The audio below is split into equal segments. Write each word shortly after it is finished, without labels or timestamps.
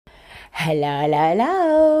Hello, hello,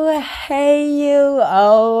 hello. Hey, you.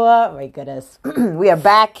 Oh, my goodness. We are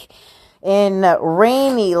back in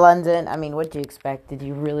rainy London. I mean, what do you expect? Did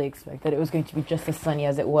you really expect that it was going to be just as sunny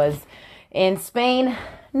as it was in Spain?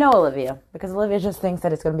 No, Olivia, because Olivia just thinks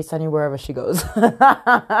that it's going to be sunny wherever she goes.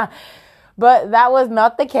 But that was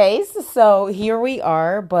not the case. So here we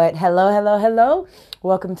are. But hello, hello, hello.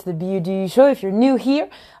 Welcome to the Beauty Show. If you're new here,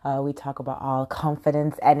 we talk about all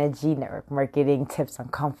confidence, energy, network marketing, tips on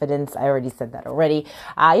confidence. I already said that already.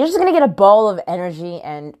 You're just going to get a ball of energy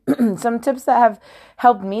and some tips that have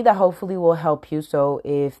helped me that hopefully will help you. So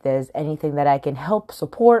if there's anything that I can help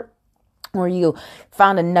support or you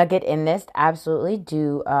found a nugget in this, absolutely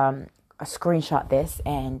do screenshot this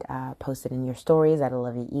and post it in your stories at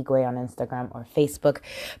Olivia Igwe on Instagram or Facebook.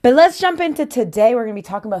 But let's jump into today. We're going to be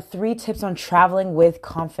talking about 3 tips on traveling with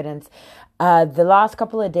confidence. The last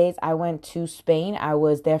couple of days, I went to Spain. I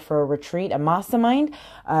was there for a retreat, a mastermind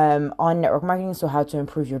on network marketing. So how to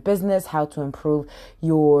improve your business, how to improve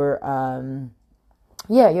your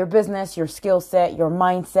your business, your skill set, your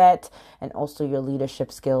mindset, and also your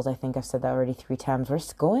leadership skills. I think I've said that already 3 times. We're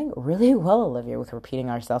going really well, Olivia, with repeating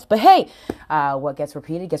ourselves. But hey, what gets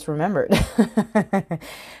repeated gets remembered.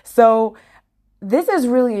 So this is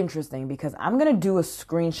really interesting because I'm going to do a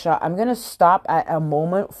screenshot. I'm going to stop at a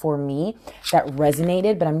moment for me that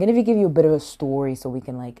resonated, but I'm going to give you a bit of a story so I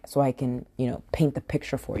can, paint the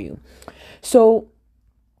picture for you. So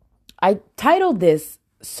I titled this,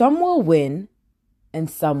 Some Will Win and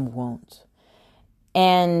Some Won't.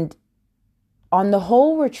 And on the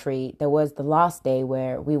whole retreat, there was the last day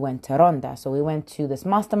where we went to Ronda. So we went to this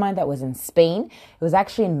mastermind that was in Spain. It was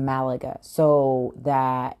actually in Malaga. It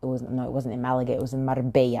wasn't in Malaga, it was in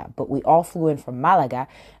Marbella. But we all flew in from Malaga.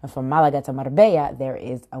 And from Malaga to Marbella, there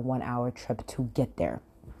is a 1-hour trip to get there.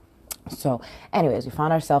 So anyways, we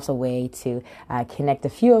found ourselves a way to connect a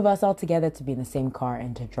few of us all together to be in the same car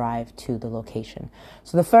and to drive to the location.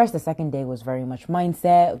 So the second day was very much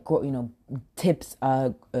mindset, tips,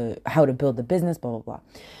 how to build the business, blah, blah, blah.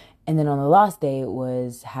 And then on the last day, it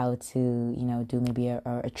was how to, do maybe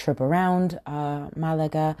a trip around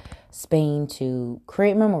Malaga, Spain to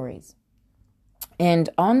create memories. And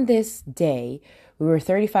on this day, we were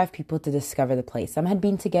 35 people to discover the place. Some had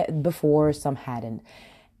been to get before, some hadn't.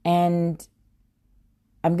 And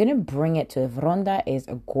I'm going to bring it to Ronda is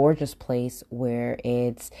a gorgeous place where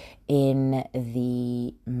it's in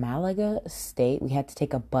the Malaga state. We had to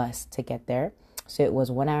take a bus to get there. So it was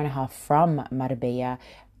 1.5 hours from Marbella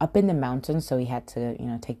up in the mountains. So we had to,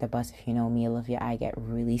 take the bus. If you know me, Olivia, I get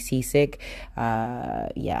really seasick.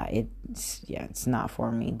 It's not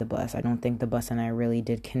for me, the bus. I don't think the bus and I really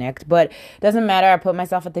did connect, but it doesn't matter. I put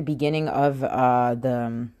myself at the beginning of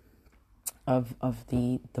the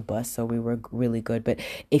bus, so we were really good. But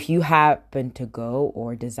if you happen to go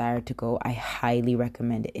or desire to go, I highly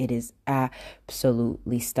recommend it. It is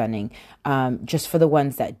absolutely stunning. Just for the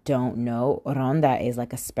ones that don't know, Ronda is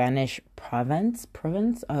like a Spanish province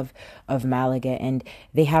of Malaga, and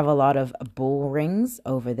they have a lot of bull rings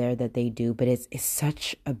over there that they do, but it's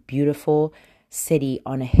such a beautiful city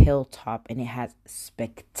on a hilltop, and it has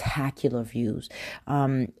spectacular views.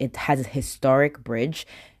 It has a historic bridge,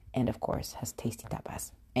 and of course has tasty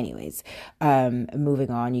tapas. Anyways,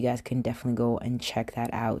 moving on, you guys can definitely go and check that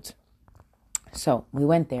out. So we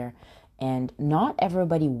went there, and not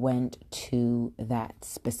everybody went to that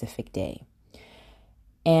specific day.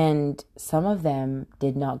 And some of them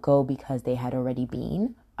did not go because they had already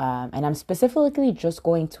been. And I'm specifically just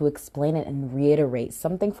going to explain it and reiterate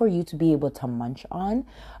something for you to be able to munch on.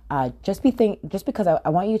 Just because I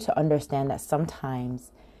want you to understand that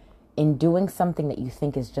sometimes in doing something that you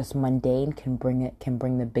think is just mundane can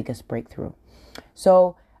bring the biggest breakthrough.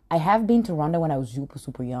 So I have been to Ronda when I was super,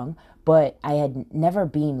 super young, but I had never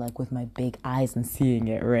been like with my big eyes and seeing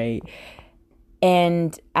it, right?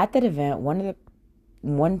 And at that event,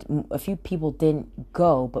 a few people didn't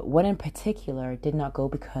go, but one in particular did not go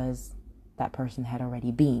because that person had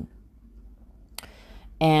already been.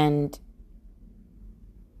 And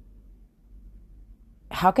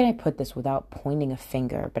how can I put this without pointing a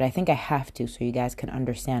finger? But I think I have to so you guys can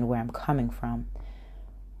understand where I'm coming from.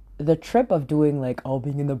 The trip of doing all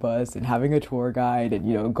being in the bus and having a tour guide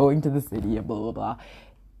and, going to the city and blah, blah, blah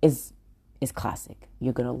is classic.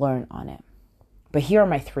 You're going to learn on it. But here are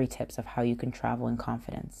my 3 tips of how you can travel in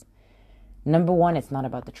confidence. Number 1, it's not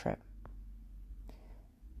about the trip.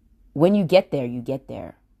 When you get there, you get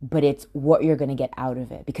there. But it's what you're going to get out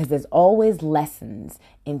of it, because there's always lessons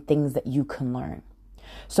in things that you can learn.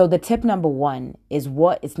 So the tip number 1 is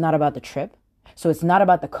it's not about the trip. So it's not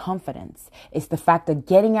about the confidence. It's the fact of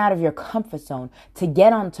getting out of your comfort zone, to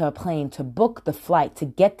get onto a plane, to book the flight, to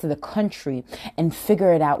get to the country and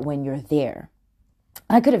figure it out when you're there.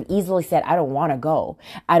 I could have easily said, I don't want to go.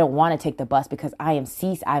 I don't want to take the bus because I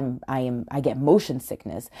get motion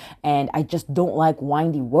sickness and I just don't like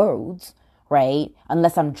windy roads, right?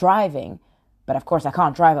 Unless I'm driving. But of course, I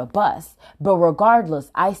can't drive a bus. But regardless,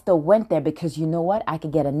 I still went there because you know what? I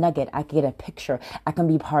could get a nugget. I could get a picture. I can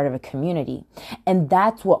be part of a community. And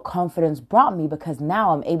that's what confidence brought me, because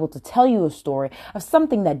now I'm able to tell you a story of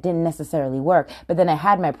something that didn't necessarily work. But then I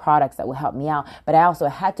had my products that would help me out. But I also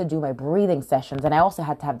had to do my breathing sessions. And I also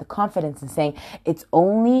had to have the confidence in saying it's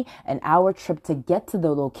only an hour trip to get to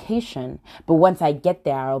the location. But once I get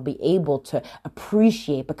there, I'll be able to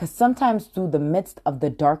appreciate, because sometimes through the midst of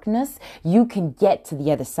the darkness, you can get to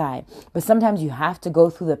the other side. But sometimes you have to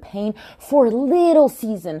go through the pain for a little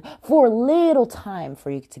season, for a little time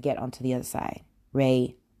for you to get onto the other side,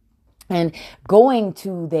 right? And going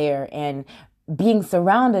to there and being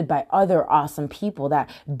surrounded by other awesome people that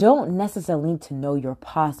don't necessarily need to know your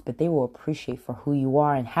past, but they will appreciate for who you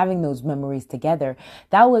are, and having those memories together.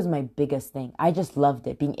 That was my biggest thing. I just loved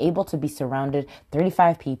it. Being able to be surrounded,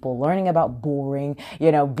 35 people, learning about boring,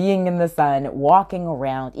 being in the sun, walking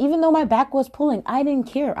around. Even though my back was pulling, I didn't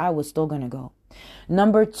care. I was still going to go.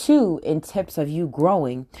 Number 2, in tips of you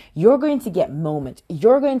growing, you're going to get moments.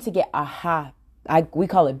 You're going to get aha. We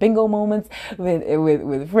call it bingo moments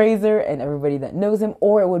with Fraser and everybody that knows him,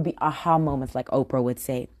 or it would be aha moments like Oprah would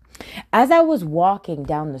say. As I was walking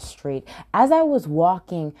down the street, as I was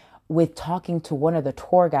walking with talking to one of the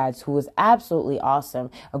tour guides who was absolutely awesome,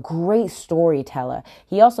 a great storyteller.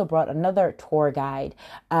 He also brought another tour guide.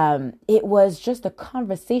 It was just the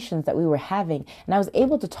conversations that we were having, and I was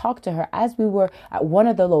able to talk to her as we were at one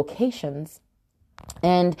of the locations.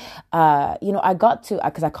 And, I got to,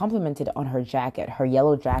 because I complimented on her jacket. Her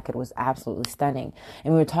yellow jacket was absolutely stunning.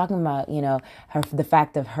 And we were talking about, the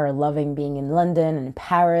fact of her loving being in London and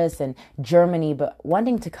Paris and Germany, but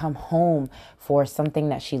wanting to come home for something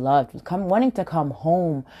that she loved, wanting to come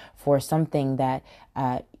home for something that,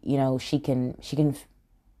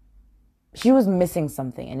 she was missing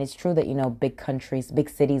something. And it's true that, big countries, big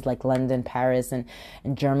cities like London, Paris, and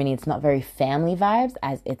Germany, it's not very family vibes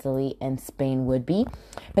as Italy and Spain would be.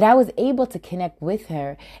 But I was able to connect with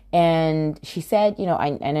her. And she said, I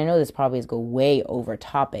know this probably is go way over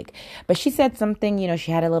topic, but she said something,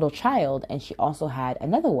 she had a little child and she also had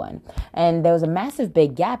another one. And there was a massive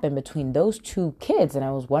big gap in between those two kids. And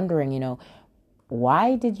I was wondering,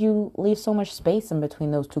 why did you leave so much space in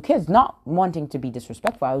between those two kids? Not wanting to be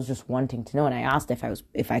disrespectful. I was just wanting to know. And I asked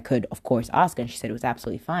if I could, of course, ask. And she said it was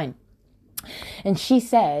absolutely fine. And she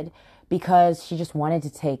said, because she just wanted to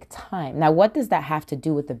take time. Now, what does that have to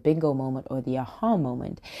do with the bingo moment or the aha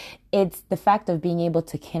moment? It's the fact of being able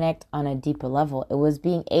to connect on a deeper level. It was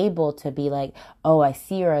being able to be like, oh, I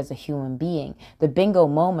see her as a human being. The bingo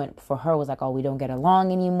moment for her was like, oh, we don't get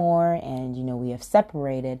along anymore. And, we have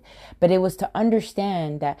separated. But it was to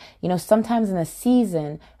understand that, sometimes in a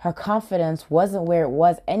season, her confidence wasn't where it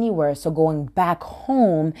was anywhere. So going back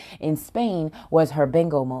home in Spain was her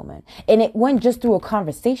bingo moment. And it went just through a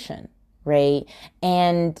conversation, right?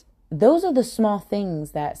 And those are the small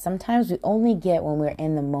things that sometimes we only get when we're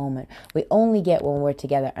in the moment. We only get when we're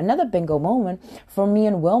together. Another bingo moment for me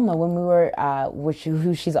and Wilma when we were,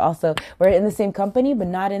 we're in the same company, but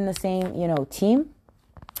not in the same, team.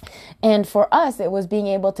 And for us, it was being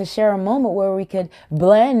able to share a moment where we could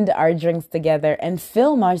blend our drinks together and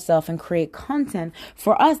film ourselves and create content.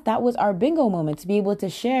 For us, that was our bingo moment, to be able to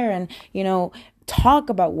share and, talk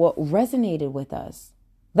about what resonated with us.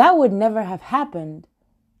 That would never have happened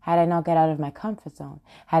had I not got out of my comfort zone,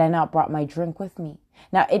 had I not brought my drink with me.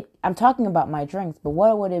 Now, I'm talking about my drinks, but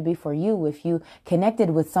what would it be for you if you connected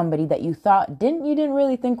with somebody that you thought you didn't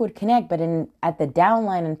really think would connect, but at the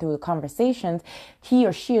downline and through the conversations, he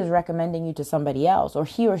or she is recommending you to somebody else, or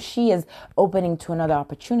he or she is opening to another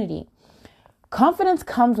opportunity. Confidence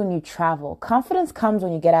comes when you travel. Confidence comes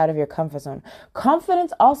when you get out of your comfort zone.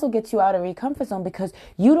 Confidence also gets you out of your comfort zone because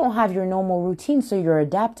you don't have your normal routine, so you're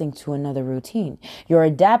adapting to another routine. You're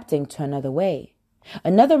adapting to another way.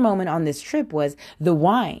 Another moment on this trip was the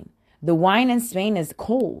wine. The wine in Spain is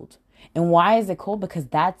cold. And why is it cold? Because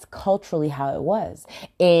that's culturally how it was.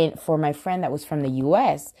 And for my friend that was from the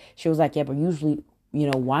US, she was like, yeah, but usually,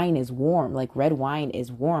 wine is warm. Like red wine is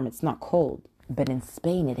warm. It's not cold. But in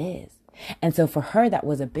Spain, it is. And so for her, that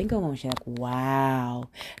was a bingo moment. She's like, wow,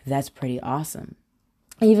 that's pretty awesome.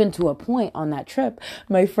 Even to a point on that trip,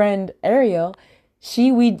 my friend Ariel,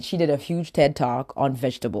 she did a huge TED talk on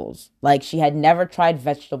vegetables. Like she had never tried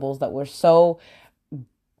vegetables that were so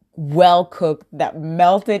well cooked that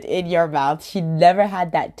melted in your mouth. She never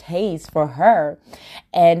had that taste for her.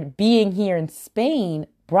 And being here in Spain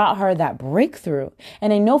brought her that breakthrough.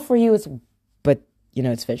 And I know for you but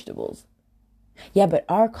it's vegetables. Yeah, but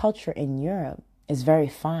our culture in Europe is very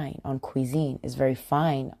fine on cuisine, is very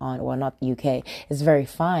fine on, well, not the UK, is very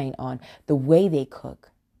fine on the way they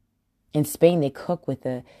cook. In Spain, they cook with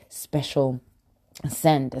a special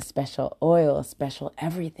scent, a special oil, a special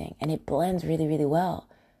everything, and it blends really, really well.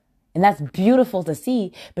 And that's beautiful to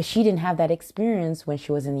see, but she didn't have that experience when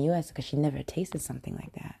she was in the US because she never tasted something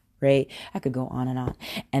like that, right? I could go on and on.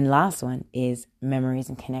 And last one is memories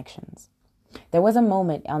and connections. There was a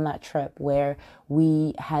moment on that trip where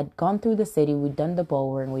we had gone through the city, we'd done the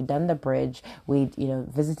Bullring, we'd done the bridge, we'd,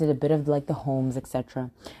 visited a bit of like the homes,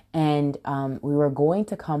 etc. And we were going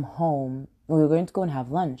to come home, we were going to go and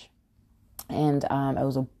have lunch. And it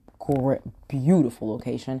was a great, beautiful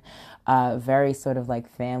location, very sort of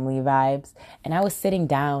like family vibes. And I was sitting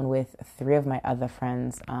down with three of my other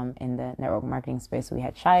friends in the network marketing space. We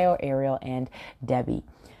had Shayo, Ariel, and Debbie.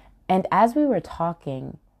 And as we were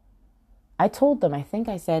talking, I told them,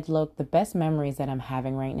 I said, look, the best memories that I'm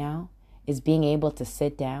having right now is being able to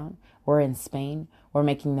sit down. We're in Spain. We're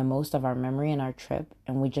making the most of our memory and our trip.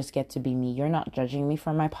 And we just get to be me. You're not judging me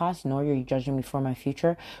for my past, nor are you judging me for my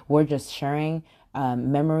future. We're just sharing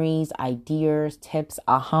memories, ideas, tips,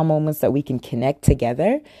 aha moments that we can connect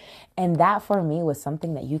together. And that for me was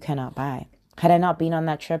something that you cannot buy. Had I not been on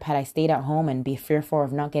that trip, had I stayed at home and be fearful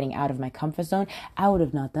of not getting out of my comfort zone, I would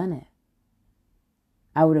have not done it.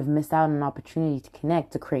 I would have missed out on an opportunity to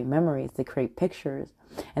connect, to create memories, to create pictures.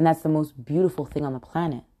 And that's the most beautiful thing on the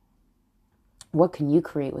planet. What can you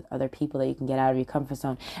create with other people that you can get out of your comfort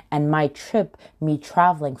zone? And my trip, me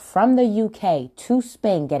traveling from the UK to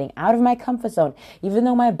Spain, getting out of my comfort zone, even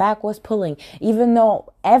though my back was pulling, even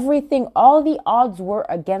though everything, all the odds were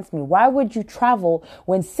against me. Why would you travel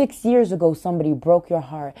when 6 years ago somebody broke your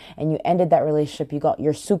heart and you ended that relationship? You got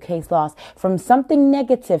your suitcase lost. From something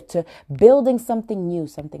negative to building something new,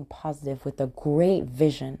 something positive with a great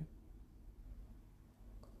vision.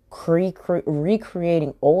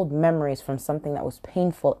 Recreating old memories from something that was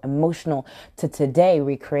painful, emotional, to today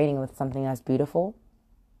recreating with something that's beautiful,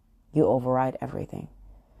 you override everything.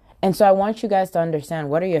 And so I want you guys to understand,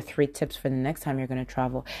 what are your 3 tips for the next time you're going to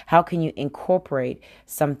travel? How can you incorporate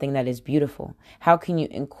something that is beautiful? How can you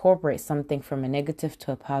incorporate something from a negative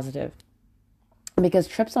to a positive? Because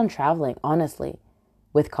trips on traveling, honestly,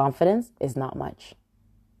 with confidence is not much.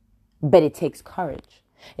 But it takes courage.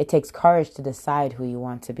 It takes courage to decide who you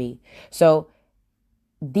want to be. So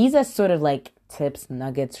these are sort of like tips,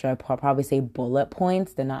 nuggets, should I probably say bullet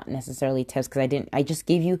points. They're not necessarily tips because I just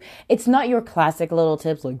gave you, it's not your classic little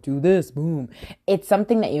tips like do this, boom. It's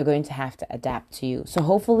something that you're going to have to adapt to you. So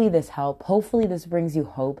hopefully this helps. Hopefully this brings you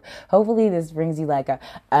hope. Hopefully this brings you like a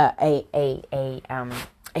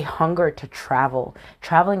hunger to travel.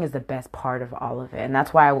 Traveling is the best part of all of it. And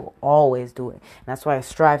that's why I will always do it. And that's why I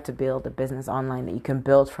strive to build a business online that you can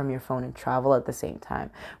build from your phone and travel at the same time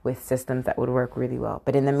with systems that would work really well.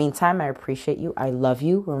 But in the meantime, I appreciate you. I love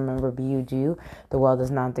you. Remember, be you, do you. The world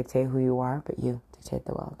does not dictate who you are, but you dictate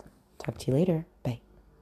the world. Talk to you later.